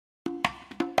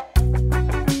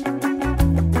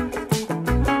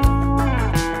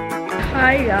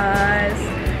Hi guys,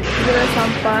 kita dah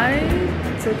sampai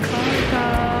Jakarta.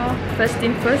 First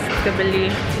thing first, kita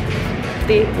beli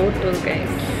teh botol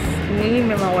guys. Ini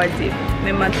memang wajib.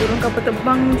 Memang turun kapal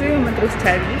terbang je, memang terus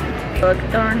cari. Kita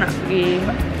orang nak pergi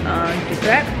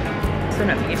Grab, so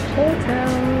nak pergi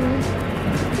hotel.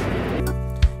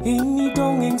 Ini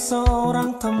dongeng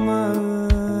seorang teman.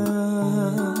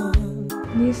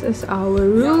 This is our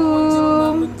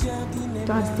room.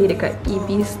 Kita stay dekat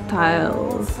EB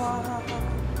Style.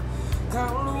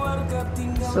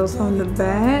 So from the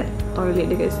bed, toilet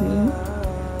dekat sini.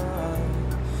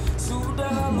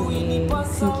 Ni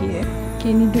sikit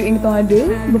Okay, ni duit yang kita ada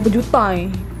berapa juta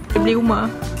ni. Kita beli rumah.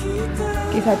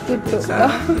 Okay, satu untuk kau.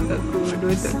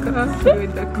 Dua untuk kau. Dua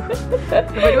untuk aku.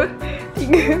 Lepas dua?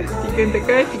 Tiga. Tiga untuk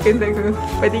kau, tiga untuk aku.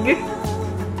 Lepas tiga?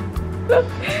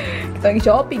 Kita pergi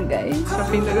shopping guys.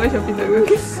 Shopping untuk kau, shopping untuk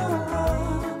aku.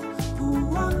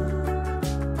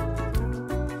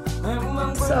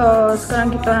 So,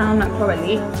 sekarang kita orang nak keluar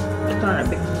balik. Kita orang nak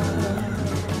pergi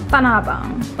Tanah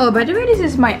Abang. Oh, by the way, this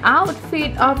is my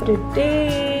outfit of the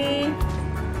day.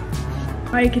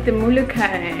 Mari kita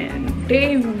mulakan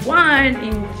day 1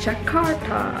 in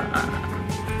Jakarta.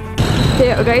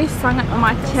 Tengok guys, sangat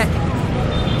macet.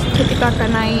 So, kita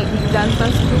akan naik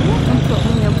jantas dulu untuk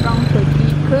menyeberang pergi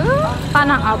ke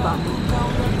Tanah Abang.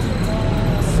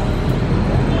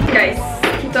 Guys,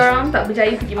 kita orang tak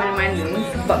berjaya pergi mana-mana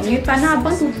sebabnya Tanah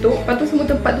Abang tutup, lepas tu semua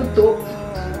tempat tutup.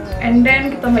 And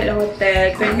then kita balik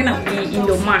hotel, kita nak pergi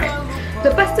Indomart.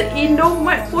 Lepas tu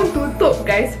Indomart pun tutup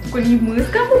guys pukul 5.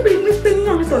 Sekarang pukul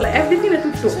 5.30, so like everything dah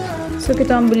tutup. So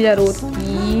kita ambil lah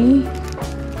roti.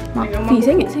 Mapi,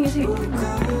 sengit.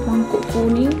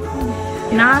 Mangkukku ni.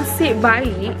 Nasib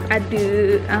baik ada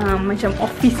macam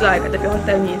office lah kat tepi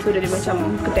hotel ni. So dia ada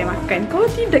macam kedai makan. Kalau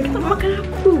tidak, kita nak makan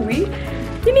apa weh?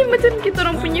 Ini macam kita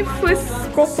orang punya first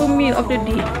proper meal of the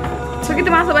day. So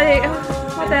kita masuk balik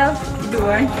hotel.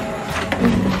 Tidur kan.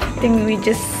 I think we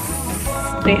just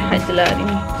rehat je lah hari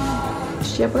ni.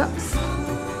 Siapa kak?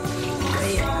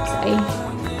 Saya.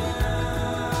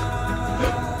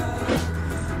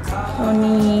 So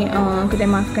ni kedai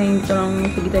makan yang kita orang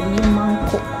pergi tadi,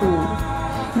 Mangkokku.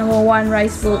 Number 1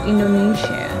 rice bowl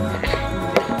Indonesia.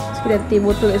 So kita ada teh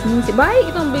botol kat sini. Nasib baik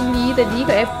kita orang beli tadi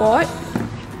kat airport.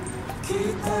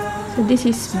 So this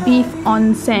is beef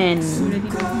onsen.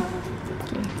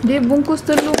 Dia bungkus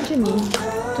telur macam ni.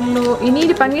 Telur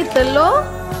ini dipanggil telur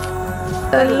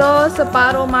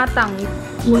separuh matang.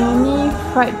 Yang ni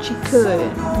fried chicken.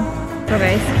 So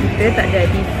guys, kita tak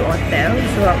jadi ke hotel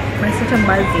sebab rasa macam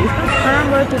bazir. Sekarang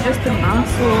baru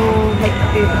 7.30, so kita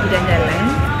pergi jalan-jalan.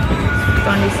 Kita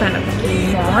orang decide nak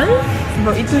pergi mall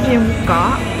sebab itu je yang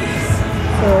buka.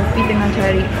 So kita tengah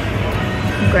cari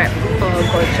Grab or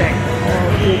Gojek or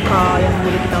buka yang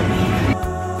boleh kita beli.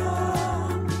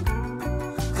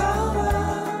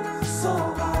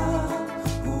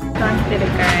 Sekarang kita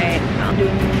dekat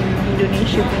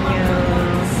Indonesia punya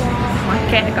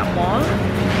market dekat mall.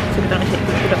 So kita nak cari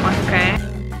produk makan.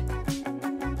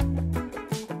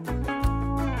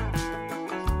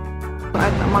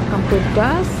 Kalau tak makan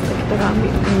pedas, kita nak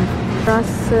ambil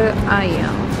rasa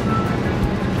ayam.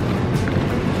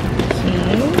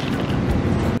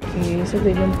 Okay, so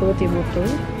kita jumpa teh botol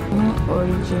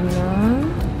original.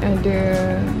 Ada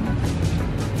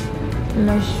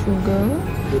less sugar.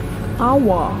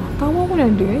 Tawa pun ada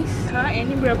guys.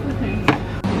 Ini berapa ni?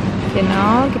 Okay,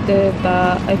 now kita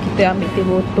ambil teh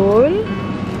botol.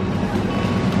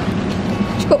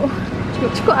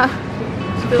 Cukup ah.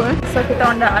 So kita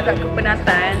orang dah agak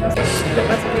kepenatan.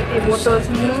 Lepas beli teh botol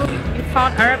semua, we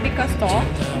found Arabica store.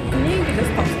 Ni kita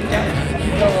stop sekejap.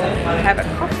 So have a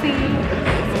coffee.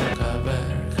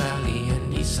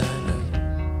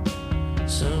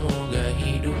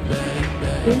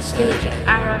 This is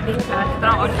Arabica. Kita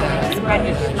orang order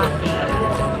Spanish latte.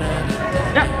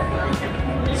 Dah.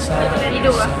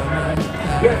 Tidur lah.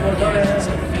 Ya,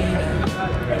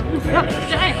 sekejap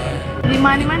Ni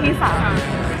manis lah.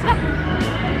 Sedap.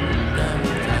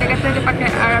 Dia kata dia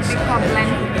pakai Arabica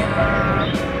blend punya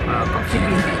coffee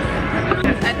bean.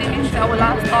 I think this is our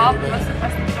last stop.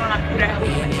 Lepas kita nak grab.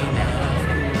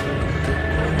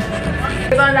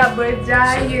 Kita dah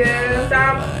berjaya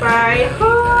sampai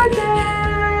hotel.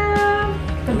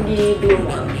 Kita pergi dua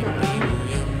mall.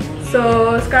 So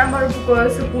sekarang baru pukul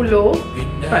 10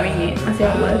 4 minit. Masih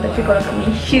awal, tapi kalau kat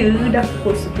Malaysia dah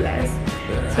pukul 11.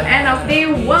 So end of day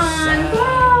 1.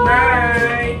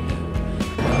 Bye.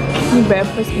 Ni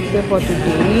breakfast kita for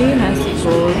today. Nasi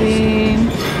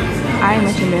goreng. I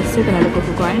macam biasa kena ada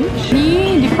coffee crunch.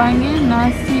 Ni dipanggil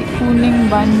nasi kuning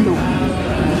Bandung.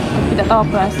 Tapi tak tahu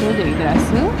apa rasa, jadi kita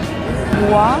rasa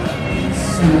buah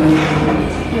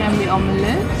Dia ambil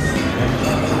omelette.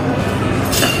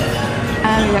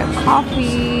 And we got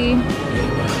coffee.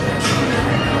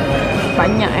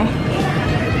 Banyak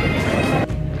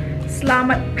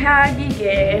Selamat pagi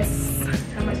guys.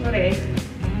 Selamat sore.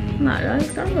 Nak lah,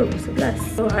 sekarang baru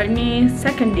 11. So hari ni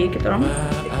second day kita orang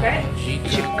dekat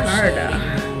Jakarta.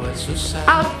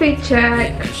 Outfit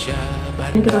check.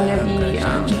 Ini kita lihat di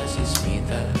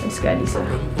Gadis lah.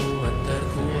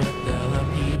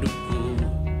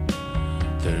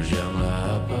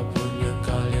 Terjanglah apapun yang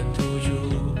kalian tuju.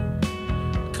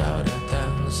 Kau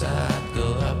datang saat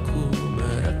gelapku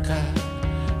merekah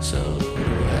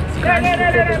seluruh hati. Sekarang kita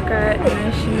dekat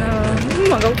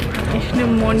National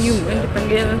Monument,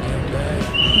 dipanggil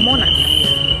Monas.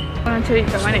 Orang cari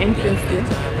kat mana entrance dia.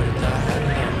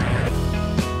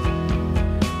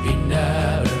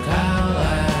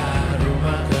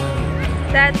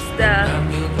 That's the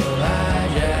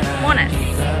Monas.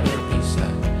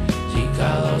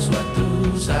 Jikalau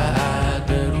suatu saat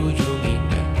berujung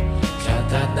indah,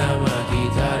 catat nama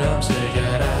kita dalam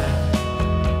sejarah.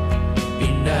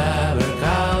 Pindah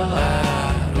berkala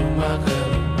rumah ke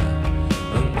rumah,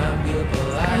 mengambil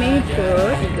pelajaran. Ini ke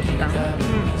petang.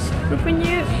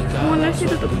 Rupanya Monas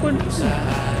itu tutup pukul 2.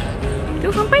 Kita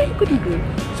sampai pukul 3.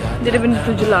 Jadi benda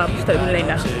tu je lah, tak ada benda lain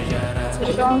dah. So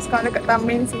kita orang sekarang dekat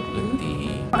Taman City.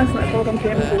 Mas nak keluarkan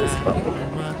campus sebab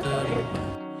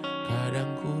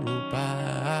kadang ku lupa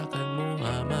akanmu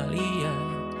Amalia.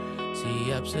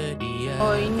 Siap sedia.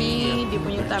 oh ini dia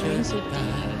punya Taman City.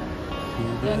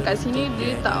 Yang kat sini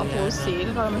dia tak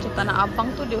wholesale. Kalau macam Tanah Abang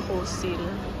tu dia wholesale.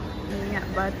 Ingat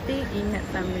batik, ingat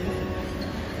Taman.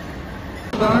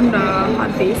 Korang dah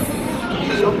habis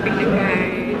shopping dengan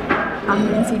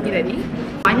Taman City tadi.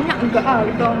 Banyak juga lah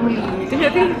kita orang beli. Tunjuk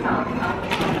tu.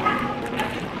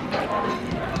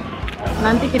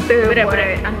 Nanti kita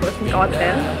berat-berat angkut sini ke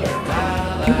hotel.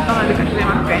 Kita orang dekat kedai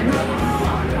makan.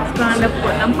 Sekarang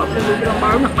dapat nampak kita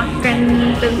baru nak makan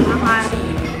tengah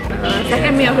hari.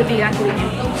 Second meal of the day akhirnya.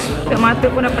 Kat mata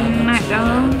pun dah penat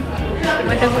dah.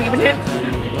 Macam pergi penat.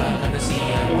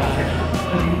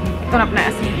 Kita nak penat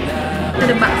nasi. Kita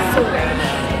ada bakso guys.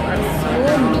 Bakso,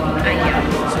 mie ayam.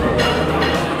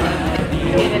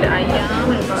 Ini ada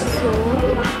ayam, ada bakso.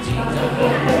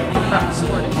 Bakso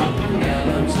ada.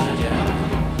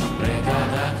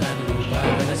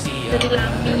 Jadi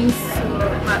lamis,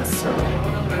 bakso.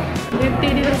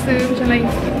 Dia rasa macam lain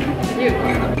sikit. Yuk.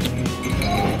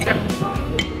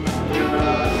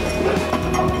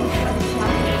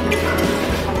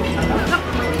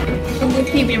 Tunggu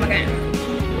tea punya makanan.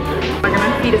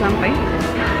 Makanan tea dah sampai.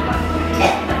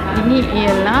 Ini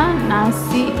ialah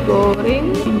nasi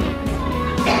goreng.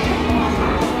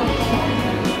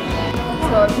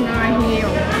 So, Bismillahirrahmanirrahim.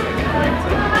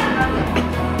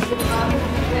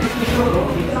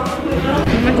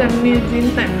 Macam ni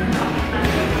jintan.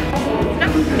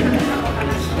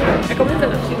 Aku pun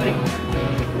tak nak nasi goreng.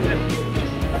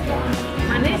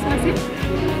 Manis nasi.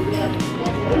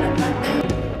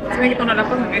 Sebenarnya kita nak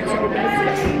dapat dengan nasi goreng.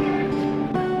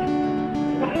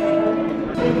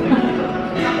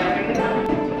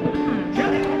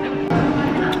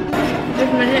 Dia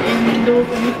sebenarnya Indo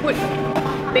punya food.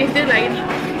 Taste dia lain.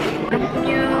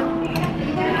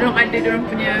 Diorang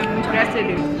punya macam rasa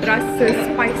dia. Rasa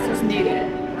spice tu sendiri.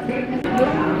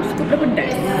 Diorang cukup dah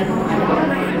pedas.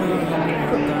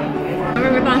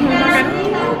 Kita langsung makan.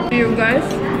 See you guys.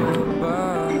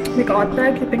 Dekat hotel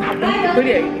kita tengok apa yang kita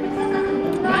beli hari ni.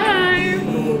 Bye.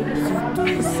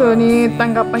 So ni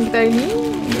tanggapan kita hari ni.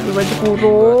 Kita beli baju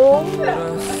kurung.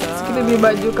 Kita beli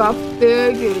baju kaftan.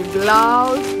 Kita beli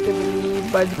blouse. Kita beli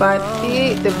baju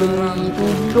batik. Kita beli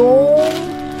tudung.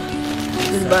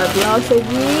 Kita beli blouse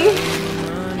lagi.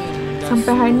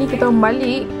 Sampai hari ni kita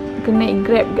balik kena naik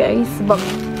Grab guys. Sebab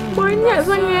banyak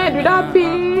sangat. Duit dah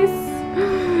habis.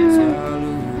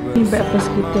 Ni breakfast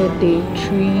kita day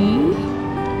 3.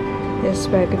 Ada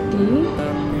spaghetti,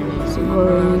 nasi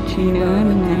goreng Cina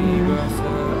dengan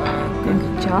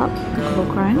kecap, Coco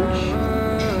Crunch,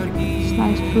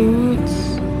 sliced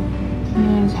fruits,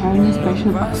 dan hari ni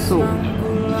special bakso,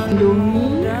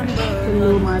 Indomie,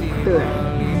 telur mata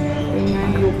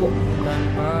dengan kerupuk.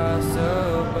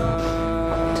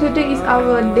 Today is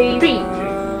our day 3.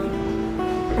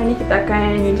 Hari ni kita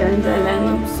akan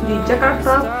jalan-jalan di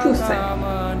Jakarta Pusat.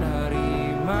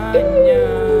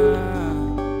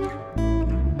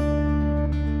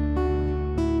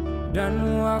 Dan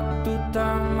waktu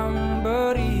tak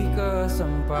memberi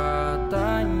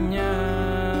kesempatannya,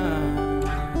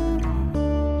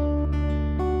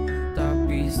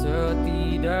 tapi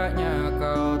setidaknya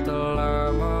kau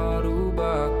telah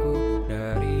merubahku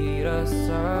dari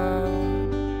rasa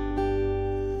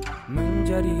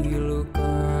menjadi dari luka.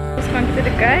 Sekarang kita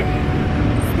dekat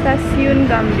Stasiun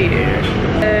Gambir.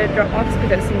 Drop off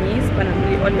dekat sini sebab nak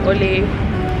beli oleh-oleh.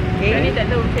 Okay. Sekarang ni tak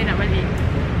tahu saya nak balik.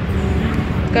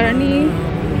 Sekarang ni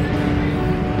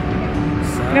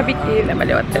tengah fikir nak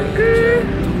balik hotel ke.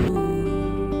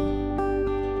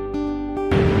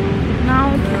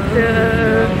 Now kita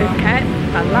dekat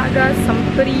Talaga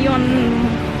Sampurion.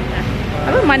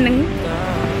 Apa Maneng?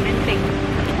 Menteng.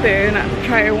 Kita nak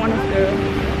try one of the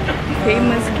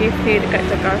famous cafe dekat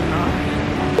Jakarta.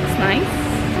 Looks nice.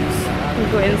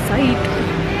 We'll go inside.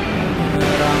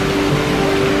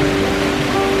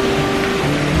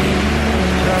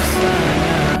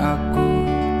 Rasanya aku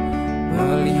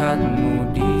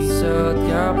melihatmu di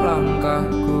setiap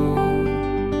langkahku,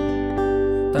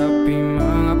 tapi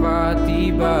mengapa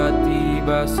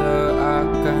tiba-tiba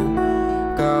seakan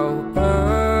kau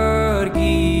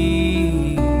pergi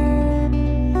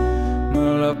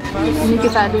melepas. Ini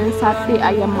kita ada sate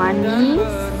ayam manis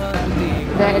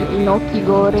dan enoki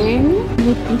goreng,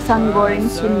 ini pisang goreng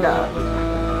Sunda.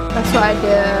 Lepas tu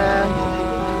ada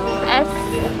es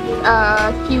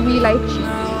kiwi lychee.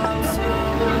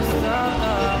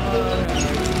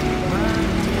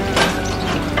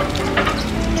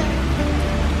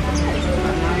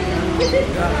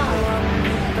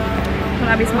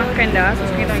 Kita habis makan dah, so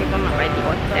sekarang kita nak balik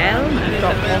hotel, nak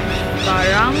drop off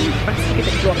barang, lepas tu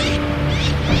kita keluar.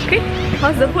 Okay,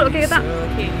 how's the food? Okay ke tak?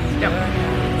 Okay, sedap.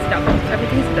 Sedap.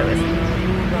 Everything sedap kat sini.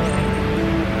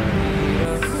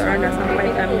 Sekarang dah sampai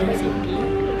Amin City.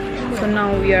 So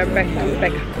now we are back to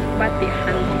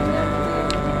Batihan.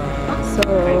 So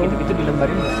Itu di lembar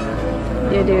ini.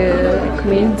 dia ada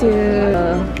kemeja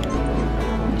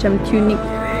macam tunik.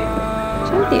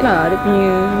 Cantik lah dia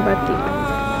punya batik.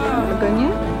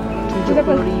 Harganya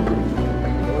RM70,000.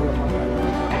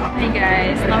 Hey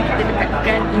guys, now kita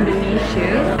dekat Indonesia.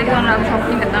 Kita nak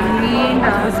shopping kat Tamrin,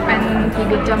 dah spend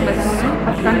 3 jam kat sana.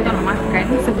 Lepas tu kita nak makan.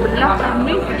 Sebelah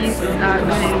Tamrin is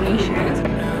Indonesia.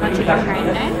 Macam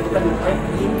makanan.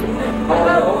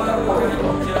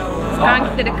 Sekarang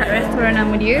kita dekat restoran,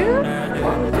 nama dia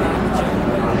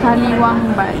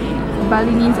Kaliwang Bali,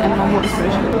 Balinese and Lombok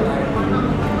special.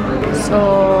 So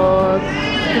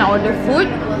kita nak order food.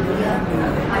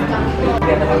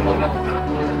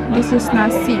 This is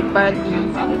nasi Bali.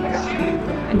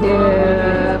 Ada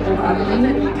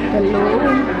ubi, telur,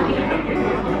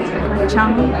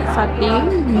 kacang, sate,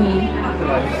 ni.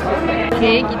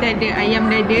 Okay, kita ada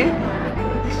ayam dada,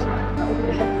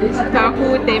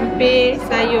 tahu, tempe,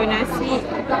 sayur, nasi.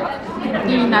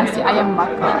 Ini nasi ayam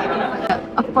bakar.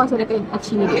 Of course ada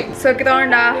cili dia. So kita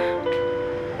orang dah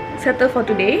settle for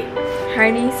today.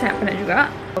 Hari ni sangat penat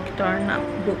juga. Kita orang nak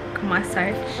book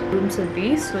massage room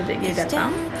service, so dia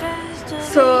datang.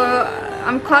 So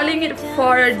I'm calling it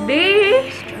for a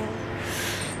day.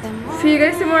 See you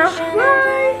guys tomorrow.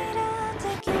 Bye.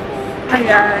 Hi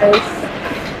guys.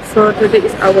 So today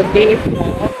is our day 4.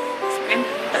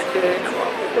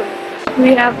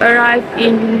 We have arrived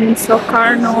in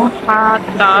Soekarno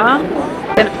Hatta.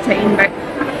 Then check in back.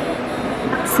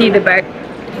 See the bag.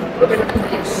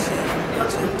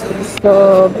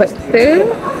 So bag tu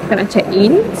kita nak check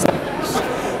in. So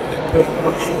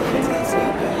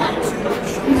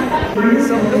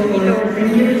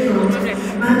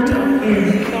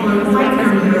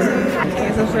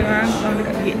sekarang kita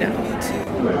dekat gate dah.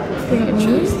 Tengok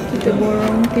ni, kita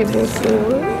borong table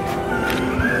stool.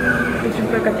 Kita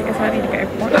jumpa Katika Sari dekat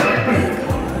airport.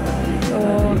 So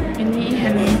ini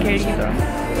hand carry tu.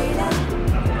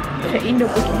 Check in 20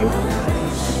 kilo.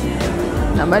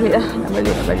 Nak balik dah, nak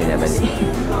balik.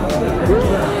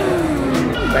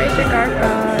 Bye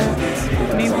Jakarta.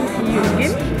 Maybe see you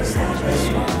again.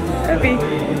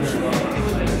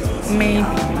 Maybe.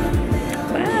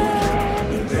 Bye.